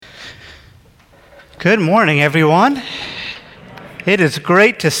Good morning, everyone. It is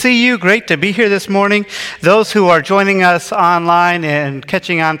great to see you, great to be here this morning. Those who are joining us online and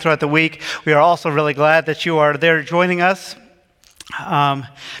catching on throughout the week, we are also really glad that you are there joining us.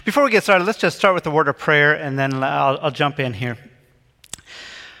 Before we get started, let's just start with a word of prayer, and then I'll jump in here.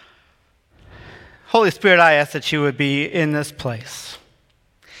 Holy Spirit, I ask that you would be in this place,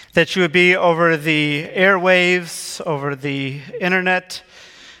 that you would be over the airwaves, over the internet,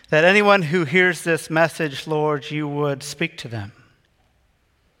 that anyone who hears this message, Lord, you would speak to them.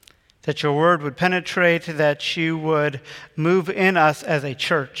 That your word would penetrate, that you would move in us as a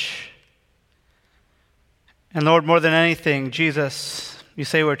church. And Lord, more than anything, Jesus, you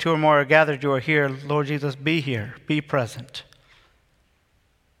say where two or more are gathered, you are here. Lord Jesus, be here, be present.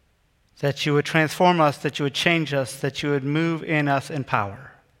 That you would transform us, that you would change us, that you would move in us in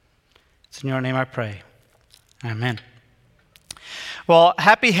power. It's in your name I pray. Amen. Well,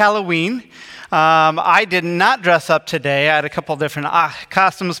 happy Halloween. I did not dress up today. I had a couple different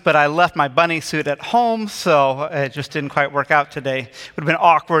costumes, but I left my bunny suit at home, so it just didn't quite work out today. It would have been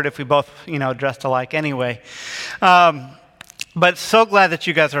awkward if we both, dressed alike anyway. But so glad that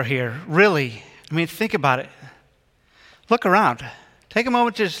you guys are here. Really, think about it. Look around. Take a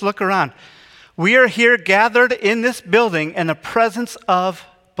moment to just look around. We are here gathered in this building in the presence of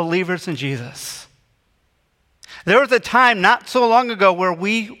believers in Jesus. There was a time not so long ago where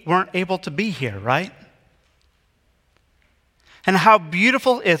we weren't able to be here, right? And how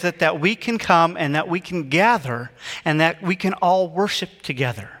beautiful is it that we can come and that we can gather and that we can all worship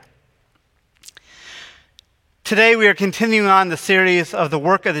together. Today we are continuing on the series of the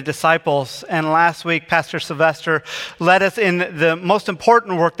work of the disciples, and last week Pastor Sylvester led us in the most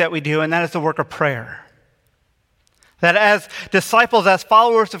important work that we do, and that is the work of prayer. That as disciples, as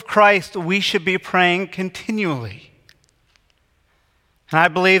followers of Christ, we should be praying continually. And I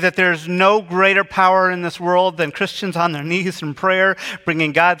believe that there's no greater power in this world than Christians on their knees in prayer,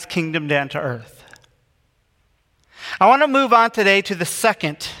 bringing God's kingdom down to earth. I want to move on today to the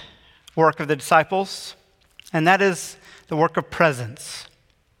second work of the disciples, and that is the work of presence.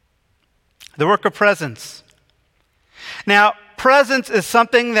 The work of presence. Now, presence is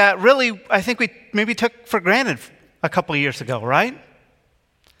something that really, I think we maybe took for granted a couple of years ago, right?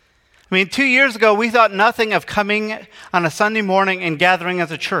 2 years ago, we thought nothing of coming on a Sunday morning and gathering as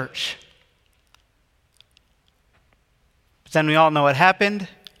a church. But then we all know what happened.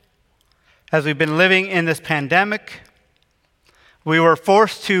 As we've been living in this pandemic, we were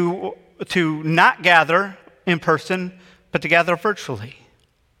forced to not gather in person, but to gather virtually.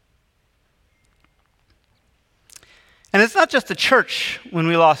 And it's not just the church when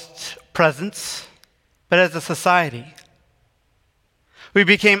we lost presence, but as a society. We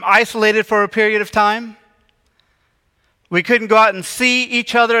became isolated for a period of time. We couldn't go out and see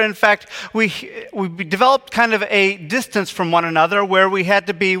each other. In fact, we developed kind of a distance from one another where we had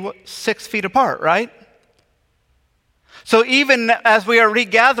to be 6 feet apart, right? So even as we are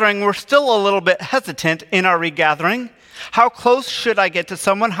regathering, we're still a little bit hesitant in our regathering. How close should I get to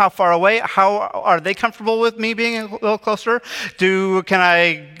someone? How far away? How are they comfortable with me being a little closer? Can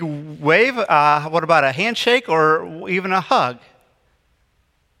I wave? What about a handshake or even a hug?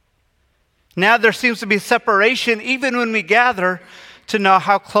 Now there seems to be separation even when we gather to know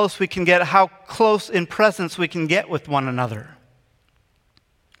how close we can get, how close in presence we can get with one another.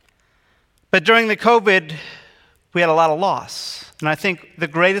 But during the COVID, we had a lot of loss. And I think the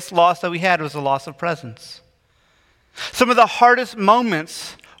greatest loss that we had was the loss of presence. Some of the hardest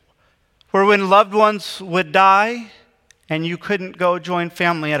moments were when loved ones would die and you couldn't go join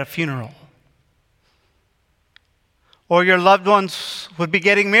family at a funeral. Or your loved ones would be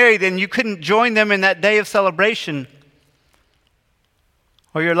getting married and you couldn't join them in that day of celebration.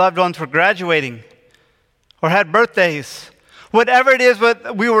 Or your loved ones were graduating or had birthdays. Whatever it is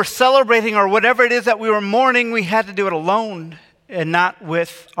that we were celebrating or whatever it is that we were mourning, we had to do it alone and not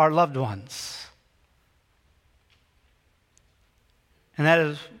with our loved ones. And that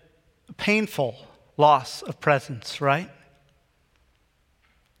is a painful loss of presence, right?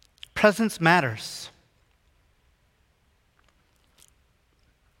 Presence matters.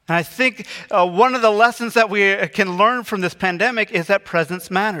 And I think one of the lessons that we can learn from this pandemic is that presence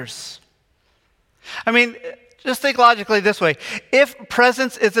matters. Just think logically this way. If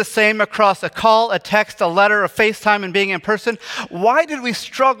presence is the same across a call, a text, a letter, a FaceTime, and being in person, why did we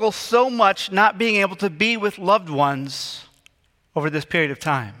struggle so much not being able to be with loved ones over this period of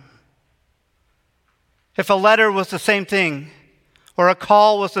time? If a letter was the same thing, or a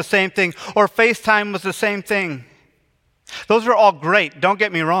call was the same thing, or FaceTime was the same thing, those are all great, don't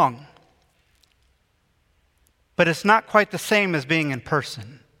get me wrong. But it's not quite the same as being in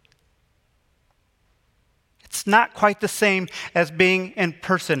person. It's not quite the same as being in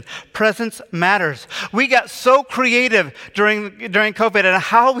person. Presence matters. We got so creative during COVID and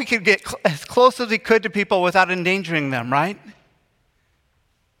how we could get as close as we could to people without endangering them, right?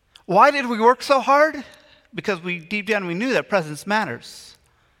 Why did we work so hard? Because deep down we knew that presence matters.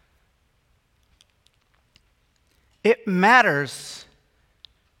 It matters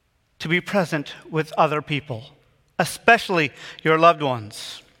to be present with other people, especially your loved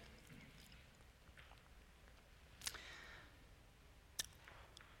ones.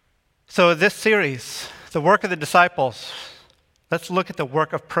 So this series, the work of the disciples, let's look at the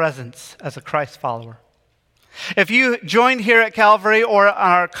work of presence as a Christ follower. If you joined here at Calvary or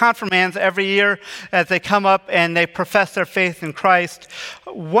on our confirmands every year as they come up and they profess their faith in Christ,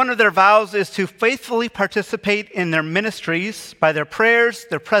 one of their vows is to faithfully participate in their ministries by their prayers,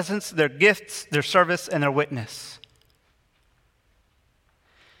 their presence, their gifts, their service, and their witness.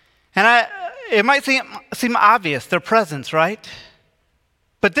 And it might seem obvious, their presence, right?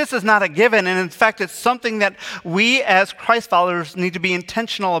 But this is not a given, and in fact, it's something that we as Christ followers need to be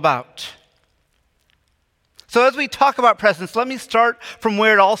intentional about. So as we talk about presence, let me start from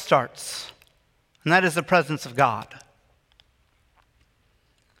where it all starts, and that is the presence of God.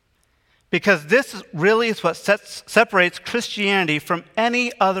 Because this really is what separates Christianity from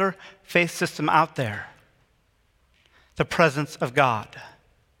any other faith system out there. The presence of God.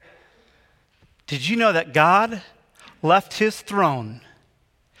 Did you know that God left his throne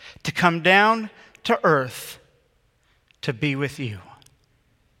to come down to earth to be with you?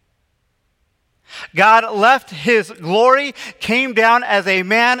 God left his glory, came down as a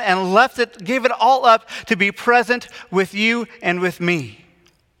man, and gave it all up to be present with you and with me.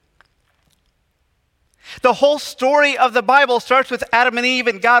 The whole story of the Bible starts with Adam and Eve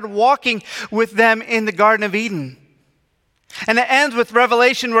and God walking with them in the Garden of Eden. And it ends with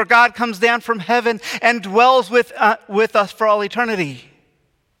Revelation where God comes down from heaven and dwells with us for all eternity.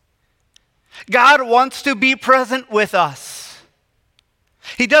 God wants to be present with us.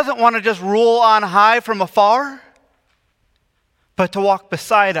 He doesn't want to just rule on high from afar, but to walk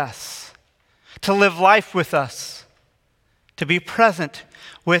beside us, to live life with us, to be present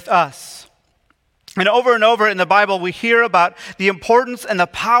with us. And over in the Bible, we hear about the importance and the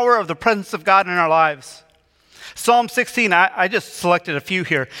power of the presence of God in our lives. Psalm 16, I just selected a few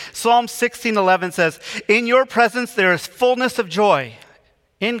here. Psalm 16:11 says, "In your presence there is fullness of joy."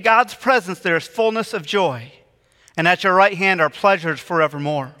 In God's presence there is fullness of joy. And at your right hand are pleasures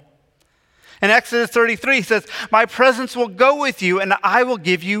forevermore. In Exodus 33 says, "My presence will go with you and I will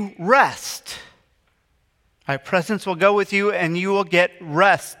give you rest." My presence will go with you and you will get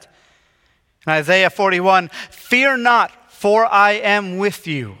rest. In Isaiah 41, "Fear not, for I am with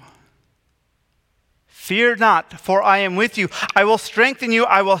you." Fear not, for I am with you. I will strengthen you,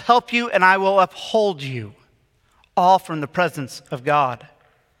 I will help you, and I will uphold you. All from the presence of God.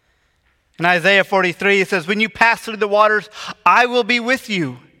 In Isaiah 43, it says, "When you pass through the waters, I will be with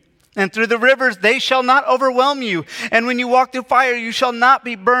you. And through the rivers, they shall not overwhelm you. And when you walk through fire, you shall not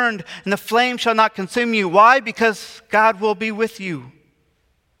be burned, and the flame shall not consume you." Why? Because God will be with you.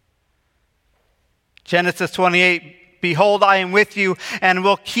 Genesis 28, "Behold, I am with you, and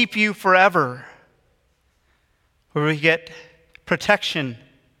will keep you forever." Where we get protection.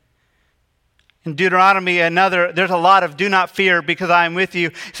 In Deuteronomy, there's a lot of "do not fear because I am with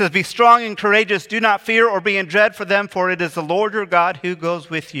you." It says, "Be strong and courageous. Do not fear or be in dread for them, for it is the Lord your God who goes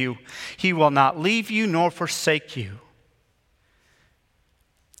with you. He will not leave you nor forsake you."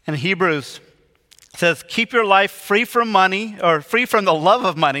 In Hebrews, it says, "Keep your life free from money," or free from the love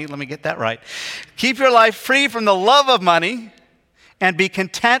of money. Let me get that right. "Keep your life free from the love of money and be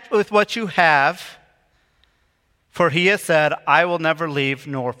content with what you have. For he has said, I will never leave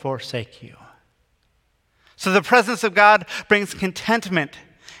nor forsake you." So the presence of God brings contentment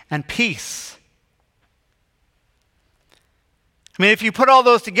and peace. I mean, if you put all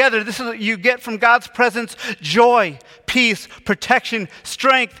those together, this is what you get from God's presence: joy, peace, protection,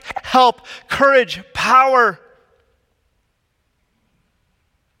 strength, help, courage, power.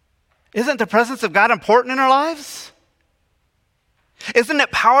 Isn't the presence of God important in our lives? Isn't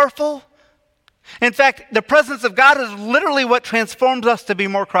it powerful? In fact, the presence of God is literally what transforms us to be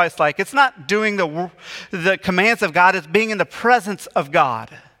more Christ-like. It's not doing the commands of God, it's being in the presence of God.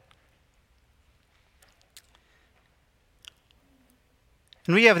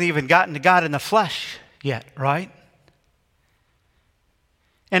 And we haven't even gotten to God in the flesh yet, right?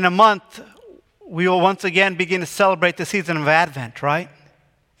 In a month, we will once again begin to celebrate the season of Advent, right?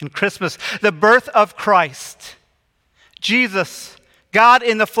 In Christmas, the birth of Christ. Jesus, God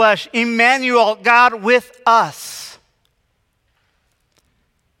in the flesh, Emmanuel, God with us.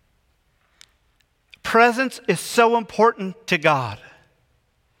 Presence is so important to God.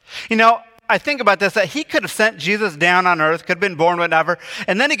 You know, I think about this, that he could have sent Jesus down on earth, could have been born, whatever,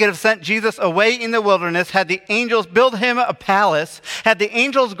 and then he could have sent Jesus away in the wilderness, had the angels build him a palace, had the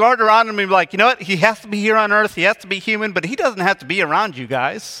angels guard around him and be like, you know what, he has to be here on earth, he has to be human, but he doesn't have to be around you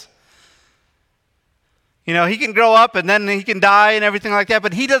guys. You know, he can grow up and then he can die and everything like that,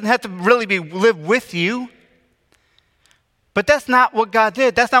 but he doesn't have to really live with you. But that's not what God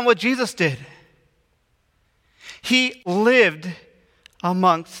did. That's not what Jesus did. He lived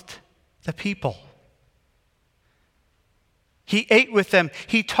amongst the people. He ate with them.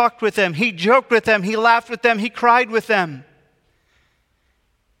 He talked with them. He joked with them. He laughed with them. He cried with them.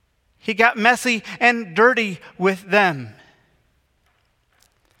 He got messy and dirty with them.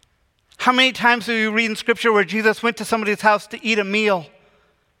 How many times do we read in Scripture where Jesus went to somebody's house to eat a meal,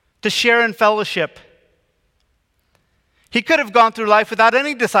 to share in fellowship? He could have gone through life without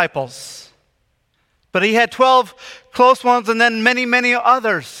any disciples, but he had 12 close ones and then many, many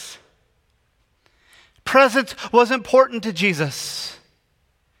others. Presence was important to Jesus.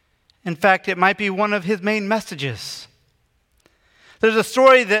 In fact, it might be one of his main messages. There's a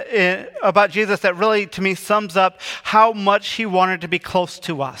story about Jesus that really, to me, sums up how much he wanted to be close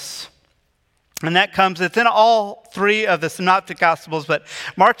to us. And that comes, it's in all three of the Synoptic Gospels, but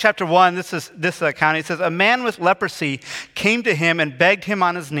Mark chapter 1, this account, it says, a man with leprosy came to him and begged him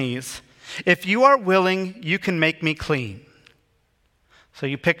on his knees, if you are willing, you can make me clean. So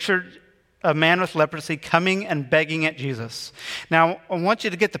you pictured a man with leprosy coming and begging at Jesus. Now, I want you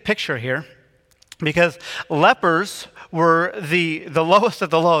to get the picture here, because lepers were the lowest of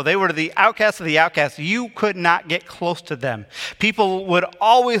the low. They were the outcasts of the outcasts. You could not get close to them. People would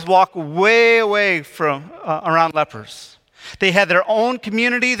always walk way away from around lepers. They had their own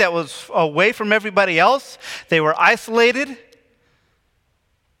community that was away from everybody else. They were isolated.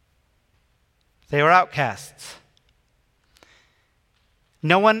 They were outcasts.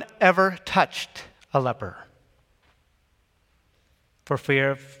 No one ever touched a leper for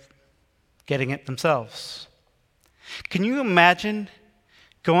fear of getting it themselves. Can you imagine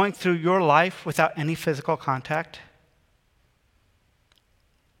going through your life without any physical contact?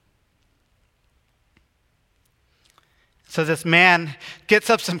 So this man gets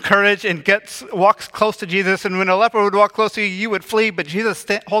up some courage and walks close to Jesus. And when a leper would walk close to you, you would flee. But Jesus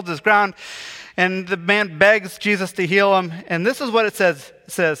holds his ground. And the man begs Jesus to heal him. And this is what it says.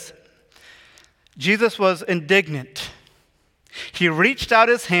 It says, Jesus was indignant. He reached out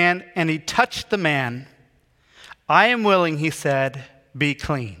his hand and he touched the man. I am willing, he said, be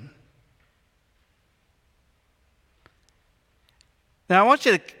clean. Now I want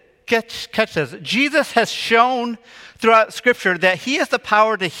you to catch this. Jesus has shown throughout Scripture that he has the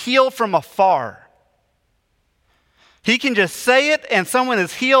power to heal from afar. He can just say it and someone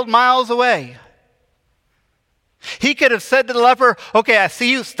is healed miles away. He could have said to the leper, okay, I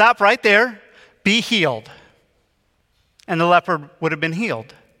see you, stop right there, be healed. And the leper would have been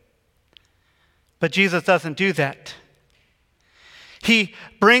healed. But Jesus doesn't do that. He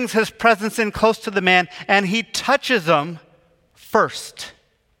brings his presence in close to the man and he touches him first.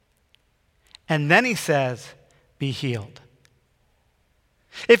 And then he says, be healed.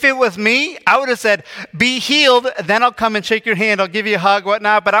 If it was me, I would have said, be healed, then I'll come and shake your hand, I'll give you a hug,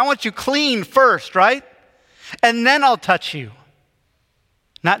 whatnot, but I want you clean first, right? And then I'll touch you.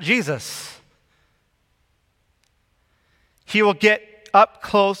 Not Jesus. He will get up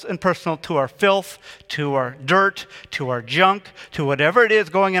close and personal to our filth, to our dirt, to our junk, to whatever it is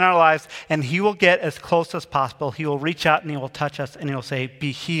going in our lives, and he will get as close as possible. He will reach out and he will touch us and he will say,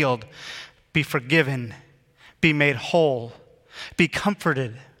 be healed, be forgiven, be made whole, be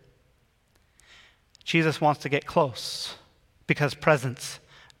comforted. Jesus wants to get close because presence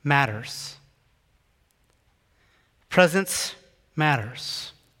matters. Presence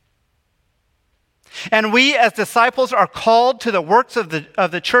matters. And we as disciples are called to the works of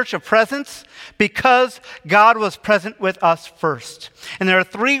the church of presence because God was present with us first. And there are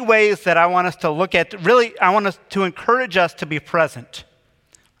three ways that I want us to look at. Really, I want us to encourage us to be present.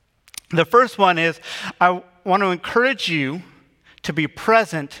 The first one is I want to encourage you to be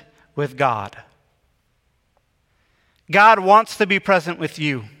present with God. God wants to be present with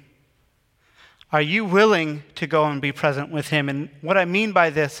you. Are you willing to go and be present with him? And what I mean by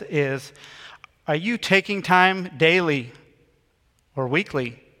this is, are you taking time daily or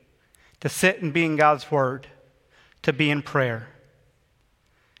weekly to sit and be in God's word, to be in prayer,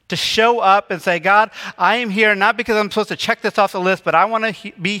 to show up and say, God, I am here not because I'm supposed to check this off the list, but I want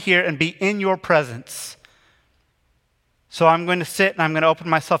to be here and be in your presence. So I'm going to sit and I'm going to open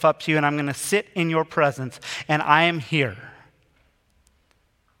myself up to you and I'm going to sit in your presence and I am here.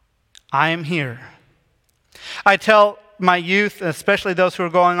 I am here. I tell my youth, especially those who are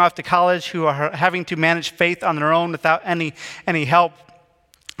going off to college, who are having to manage faith on their own without any help,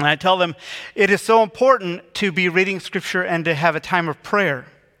 and I tell them it is so important to be reading Scripture and to have a time of prayer.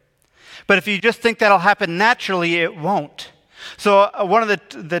 But if you just think that'll happen naturally, it won't. So one of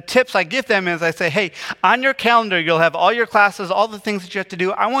the tips I give them is I say, hey, on your calendar, you'll have all your classes, all the things that you have to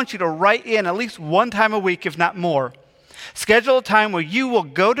do. I want you to write in at least one time a week, if not more. Schedule a time where you will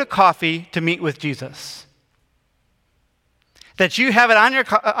go to coffee to meet with Jesus. That you have it on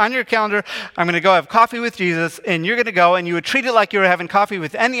your calendar, I'm going to go have coffee with Jesus, and you're going to go, and you would treat it like you were having coffee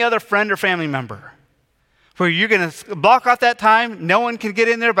with any other friend or family member. Where you're going to block off that time, no one can get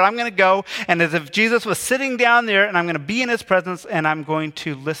in there, but I'm going to go, and as if Jesus was sitting down there, and I'm going to be in his presence, and I'm going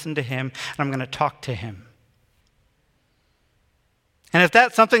to listen to him, and I'm going to talk to him. And if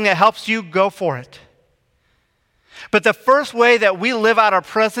that's something that helps you, go for it. But the first way that we live out our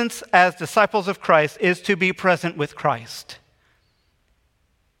presence as disciples of Christ is to be present with Christ.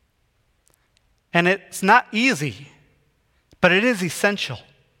 And it's not easy, but it is essential.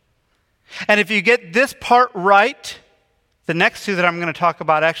 And if you get this part right, the next two that I'm going to talk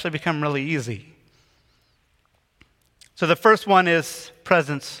about actually become really easy. So the first one is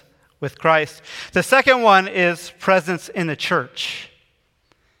presence with Christ. The second one is presence in the church.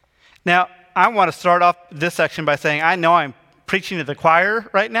 Now, I want to start off this section by saying I know I'm preaching to the choir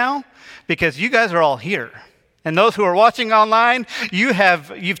right now because you guys are all here. And those who are watching online,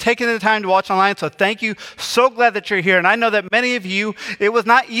 you've taken the time to watch online, so thank you. So glad that you're here. And I know that many of you, it was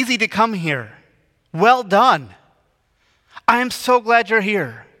not easy to come here. Well done. I am so glad you're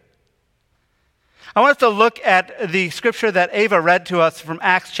here. I want us to look at the scripture that Ava read to us from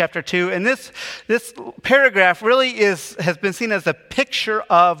Acts chapter 2. And this paragraph really has been seen as a picture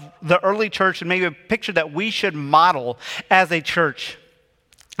of the early church and maybe a picture that we should model as a church.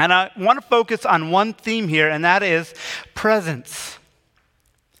 And I want to focus on one theme here, and that is presence.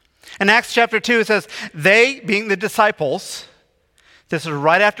 In Acts chapter 2, it says, they, being the disciples, this is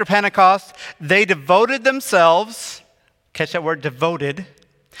right after Pentecost, they devoted themselves, catch that word, devoted.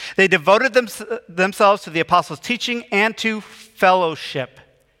 They devoted themselves to the apostles' teaching and to fellowship,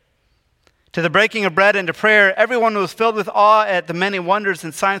 to the breaking of bread and to prayer. Everyone was filled with awe at the many wonders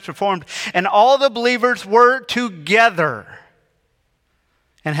and signs performed, and all the believers were together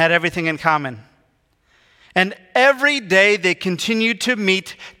and had everything in common. And every day they continued to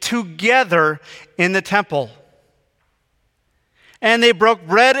meet together in the temple. And they broke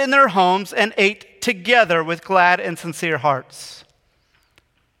bread in their homes and ate together with glad and sincere hearts.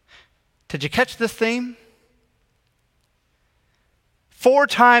 Did you catch this theme? 4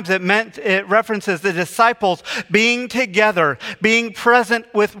 times it references the disciples being together, being present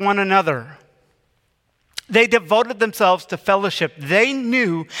with one another. They devoted themselves to fellowship. They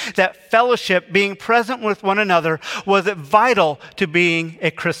knew that fellowship, being present with one another, was vital to being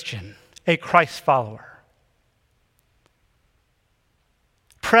a Christian, a Christ follower.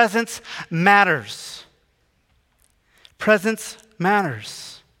 Presence matters. Presence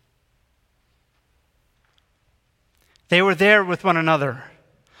matters. They were there with one another.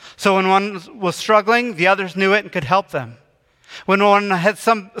 So when one was struggling, the others knew it and could help them. When one had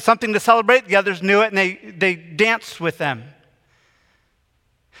something to celebrate, the others knew it and they danced with them.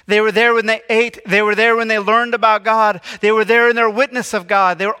 They were there when they ate. They were there when they learned about God. They were there in their witness of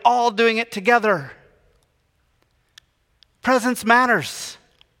God. They were all doing it together. Presence matters.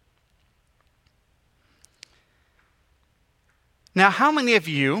 Now, how many of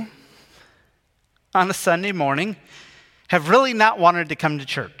you on a Sunday morning have really not wanted to come to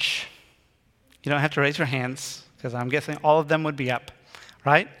church? You don't have to raise your hands, because I'm guessing all of them would be up,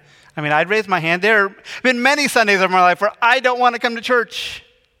 right? I mean, I'd raise my hand. There have been many Sundays of my life where I don't want to come to church.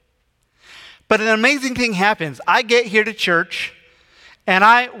 But an amazing thing happens. I get here to church, and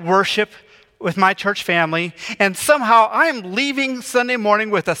I worship with my church family, and somehow I'm leaving Sunday morning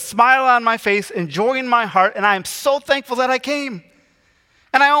with a smile on my face and joy in my heart, and I am so thankful that I came.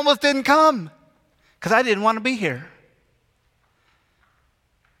 And I almost didn't come, because I didn't want to be here.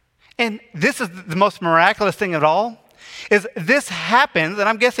 And this is the most miraculous thing of all, is this happens, and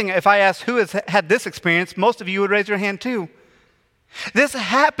I'm guessing if I asked who has had this experience, most of you would raise your hand too. This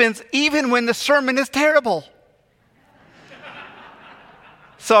happens even when the sermon is terrible.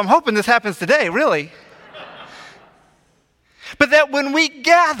 So I'm hoping this happens today, really. But that when we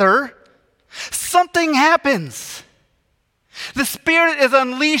gather, something happens. The Spirit is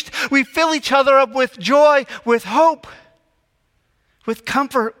unleashed. We fill each other up with joy, with hope, with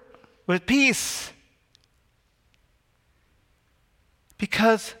comfort, with peace.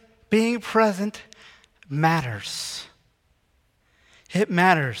 Because being present matters. It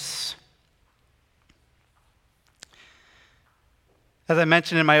matters. As I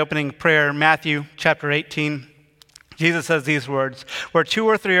mentioned in my opening prayer, Matthew chapter 18, Jesus says these words, "Where two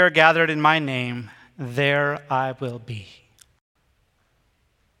or three are gathered in my name, there I will be."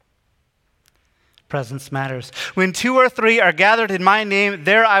 Presence matters. When two or three are gathered in my name,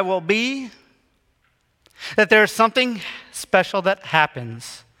 there I will be. That there's something special that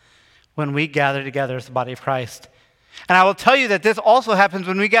happens when we gather together as the body of Christ. And I will tell you that this also happens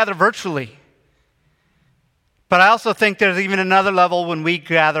when we gather virtually. But I also think there's even another level when we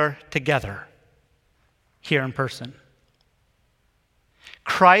gather together here in person.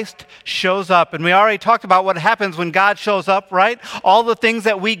 Christ shows up, and we already talked about what happens when God shows up, right? All the things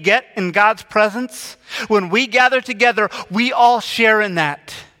that we get in God's presence. When we gather together, we all share in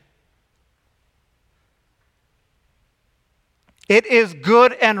that. It is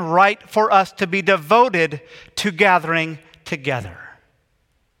good and right for us to be devoted to gathering together.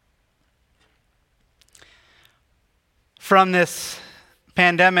 From this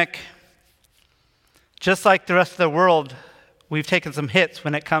pandemic, just like the rest of the world, we've taken some hits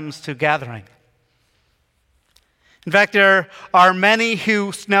when it comes to gathering. In fact, there are many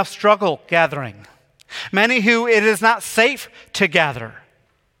who now struggle gathering. Many who it is not safe to gather.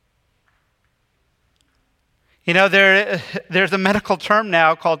 You know, there's a medical term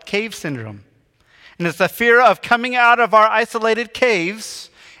now called cave syndrome. And it's the fear of coming out of our isolated caves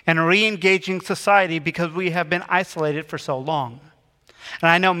and re-engaging society because we have been isolated for so long. And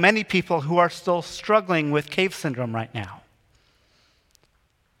I know many people who are still struggling with cave syndrome right now.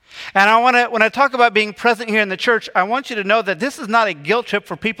 And when I talk about being present here in the church, I want you to know that this is not a guilt trip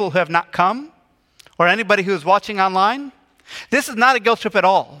for people who have not come or anybody who is watching online. This is not a guilt trip at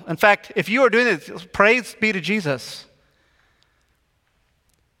all. In fact, if you are doing this, praise be to Jesus.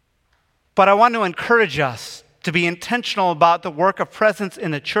 But I want to encourage us to be intentional about the work of presence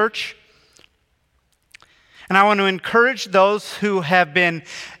in the church. And I want to encourage those who have been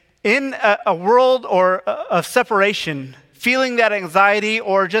in a world of separation, feeling that anxiety,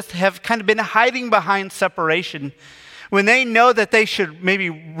 or just have kind of been hiding behind separation, when they know that they should maybe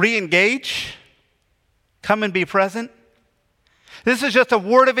re-engage, come and be present. This is just a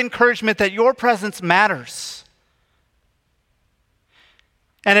word of encouragement that your presence matters.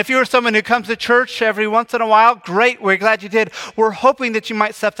 And if you're someone who comes to church every once in a while, great, we're glad you did. We're hoping that you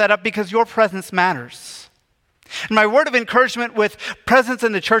might step that up because your presence matters. And my word of encouragement with presence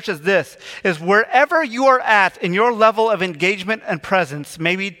in the church is this, is wherever you are at in your level of engagement and presence,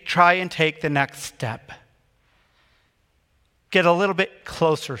 maybe try and take the next step. Get a little bit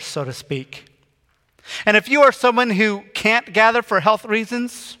closer, so to speak. And if you are someone who can't gather for health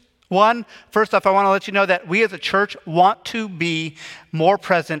reasons, first off, I want to let you know that we as a church want to be more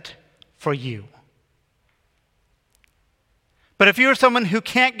present for you. But if you're someone who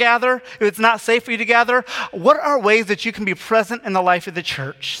can't gather, if it's not safe for you to gather, what are ways that you can be present in the life of the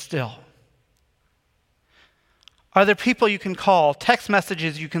church still? Are there people you can call, text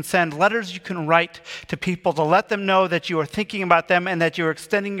messages you can send, letters you can write to people to let them know that you are thinking about them and that you're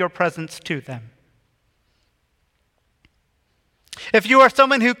extending your presence to them? If you are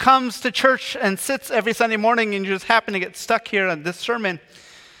someone who comes to church and sits every Sunday morning and you just happen to get stuck here on this sermon,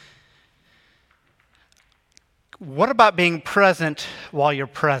 what about being present while you're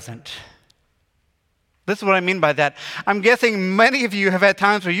present? This is what I mean by that. I'm guessing many of you have had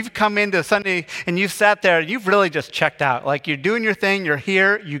times where you've come into Sunday and you've sat there and you've really just checked out. Like you're doing your thing, you're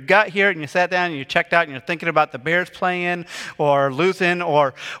here, you got here and you sat down and you checked out and you're thinking about the Bears playing or losing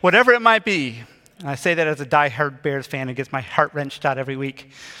or whatever it might be. And I say that as a die-hard Bears fan who gets my heart wrenched out every week.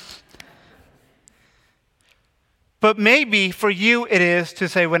 But maybe for you it is to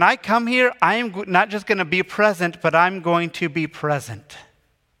say, when I come here, I am not just going to be present, but I'm going to be present.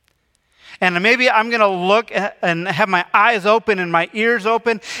 And maybe I'm going to look and have my eyes open and my ears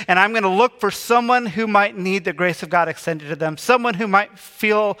open, and I'm going to look for someone who might need the grace of God extended to them, someone who might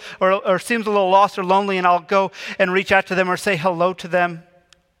feel or seems a little lost or lonely, and I'll go and reach out to them or say hello to them.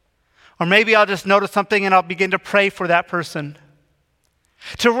 Or maybe I'll just notice something and I'll begin to pray for that person.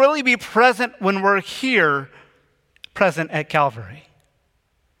 To really be present when we're here, present at Calvary.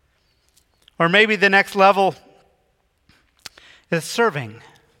 Or maybe the next level is serving.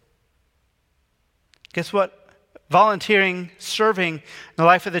 Guess what? Volunteering, serving in the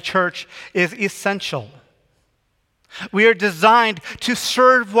life of the church is essential. We are designed to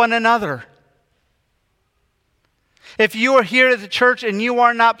serve one another. If you are here at the church and you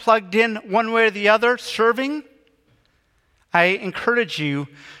are not plugged in one way or the other, serving, I encourage you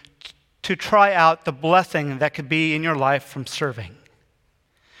to try out the blessing that could be in your life from serving.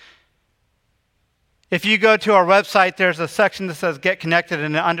 If you go to our website, there's a section that says Get Connected,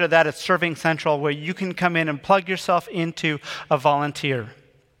 and under that is Serving Central, where you can come in and plug yourself into a volunteer.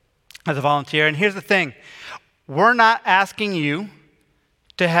 As a volunteer. And here's the thing. We're not asking you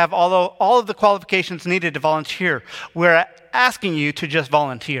to have all of the qualifications needed to volunteer. We're asking you to just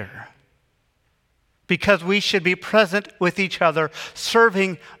volunteer. Because we should be present with each other,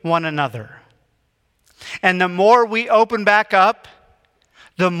 serving one another. And the more we open back up,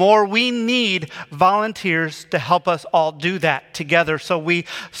 the more we need volunteers to help us all do that together so we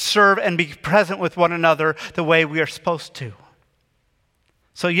serve and be present with one another the way we are supposed to.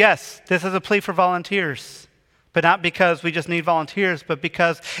 So yes, this is a plea for volunteers, but not because we just need volunteers, but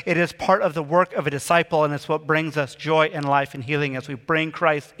because it is part of the work of a disciple, and it's what brings us joy and life and healing as we bring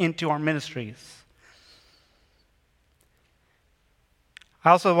Christ into our ministries. I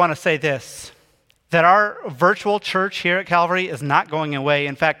also want to say this, that our virtual church here at Calvary is not going away.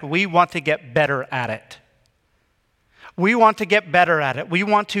 In fact, we want to get better at it. We want to get better at it. We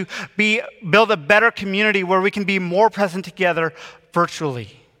want to build a better community where we can be more present together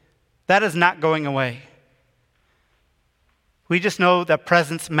virtually. That is not going away. We just know that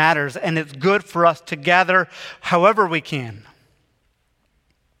presence matters, and it's good for us to gather however we can.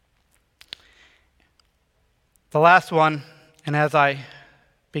 The last one, and as I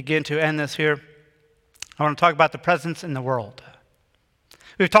begin to end this here, I want to talk about the presence in the world.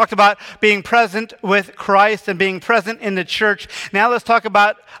 We've talked about being present with Christ and being present in the church. Now let's talk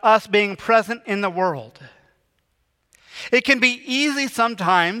about us being present in the world. It can be easy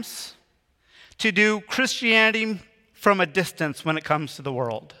sometimes to do Christianity from a distance when it comes to the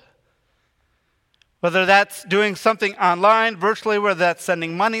world. Whether that's doing something online, virtually, whether that's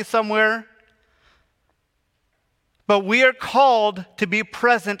sending money somewhere. But we are called to be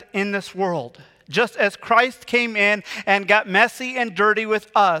present in this world. Just as Christ came in and got messy and dirty with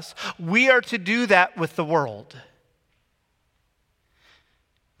us, we are to do that with the world.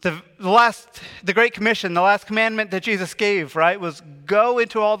 The Great Commission, the last commandment that Jesus gave, right, was go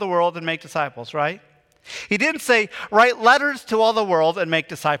into all the world and make disciples, right? He didn't say write letters to all the world and make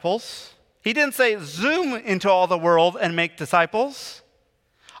disciples. He didn't say zoom into all the world and make disciples.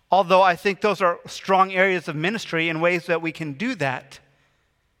 Although I think those are strong areas of ministry and ways that we can do that.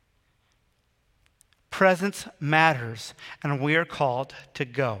 Presence matters, and we are called to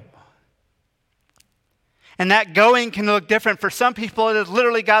go. And that going can look different. For some people, it is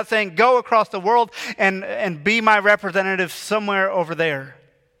literally God saying, go across the world and be my representative somewhere over there.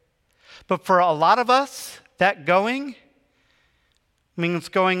 But for a lot of us, that going means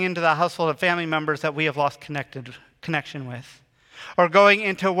going into the household of family members that we have lost connection with. Or going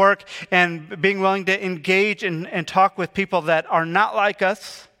into work and being willing to engage and talk with people that are not like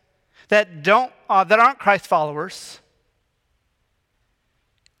us, that aren't Christ followers,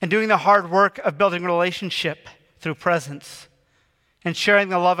 and doing the hard work of building relationship through presence and sharing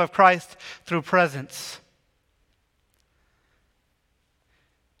the love of Christ through presence.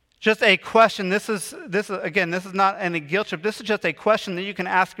 Just a question. This is not any guilt trip. This is just a question that you can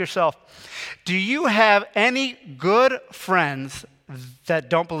ask yourself. Do you have any good friends that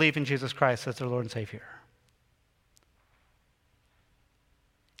don't believe in Jesus Christ as their Lord and Savior?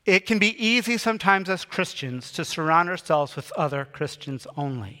 It can be easy sometimes as Christians to surround ourselves with other Christians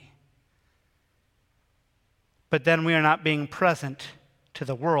only. But then we are not being present to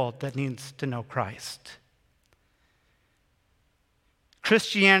the world that needs to know Christ.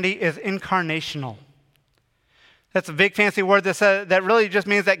 Christianity is incarnational. That's a big fancy word that really just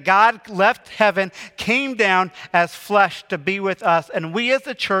means that God left heaven, came down as flesh to be with us. And we as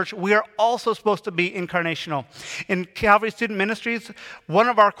a church, we are also supposed to be incarnational. In Calvary Student Ministries, one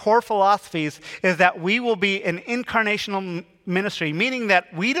of our core philosophies is that we will be an incarnational ministry, meaning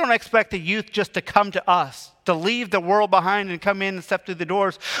that we don't expect the youth just to come to us, to leave the world behind and come in and step through the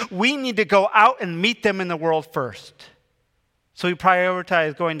doors. We need to go out and meet them in the world first. So we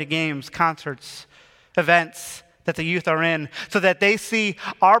prioritize going to games, concerts, events that the youth are in, so that they see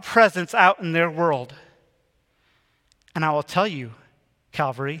our presence out in their world. And I will tell you,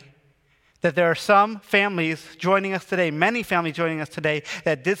 Calvary, that there are some families joining us today, many families joining us today,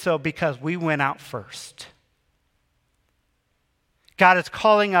 that did so because we went out first. God is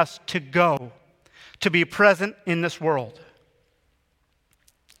calling us to go, to be present in this world.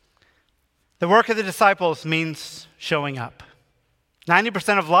 The work of the disciples means showing up.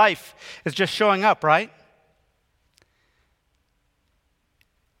 90% of life is just showing up, right?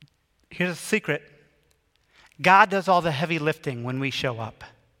 Here's a secret. God does all the heavy lifting when we show up.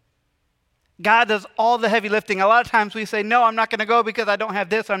 God does all the heavy lifting. A lot of times we say, no, I'm not going to go because I don't have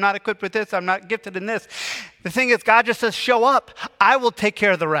this, I'm not equipped with this, I'm not gifted in this. The thing is, God just says, show up. I will take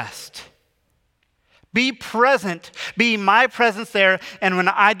care of the rest. Be present. Be my presence there. And when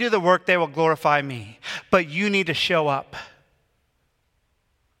I do the work, they will glorify me. But you need to show up.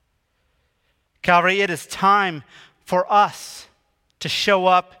 Calvary, it is time for us to show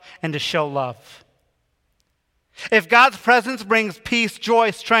up and to show love. If God's presence brings peace,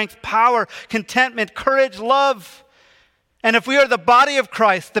 joy, strength, power, contentment, courage, love, and if we are the body of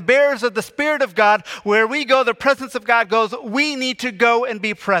Christ, the bearers of the Spirit of God, where we go, the presence of God goes, we need to go and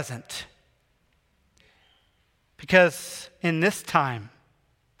be present. Because in this time,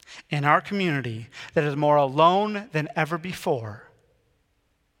 in our community that is more alone than ever before,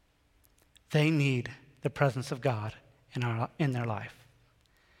 they need the presence of God in their life.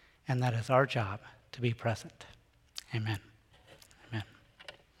 And that is our job, to be present. Amen.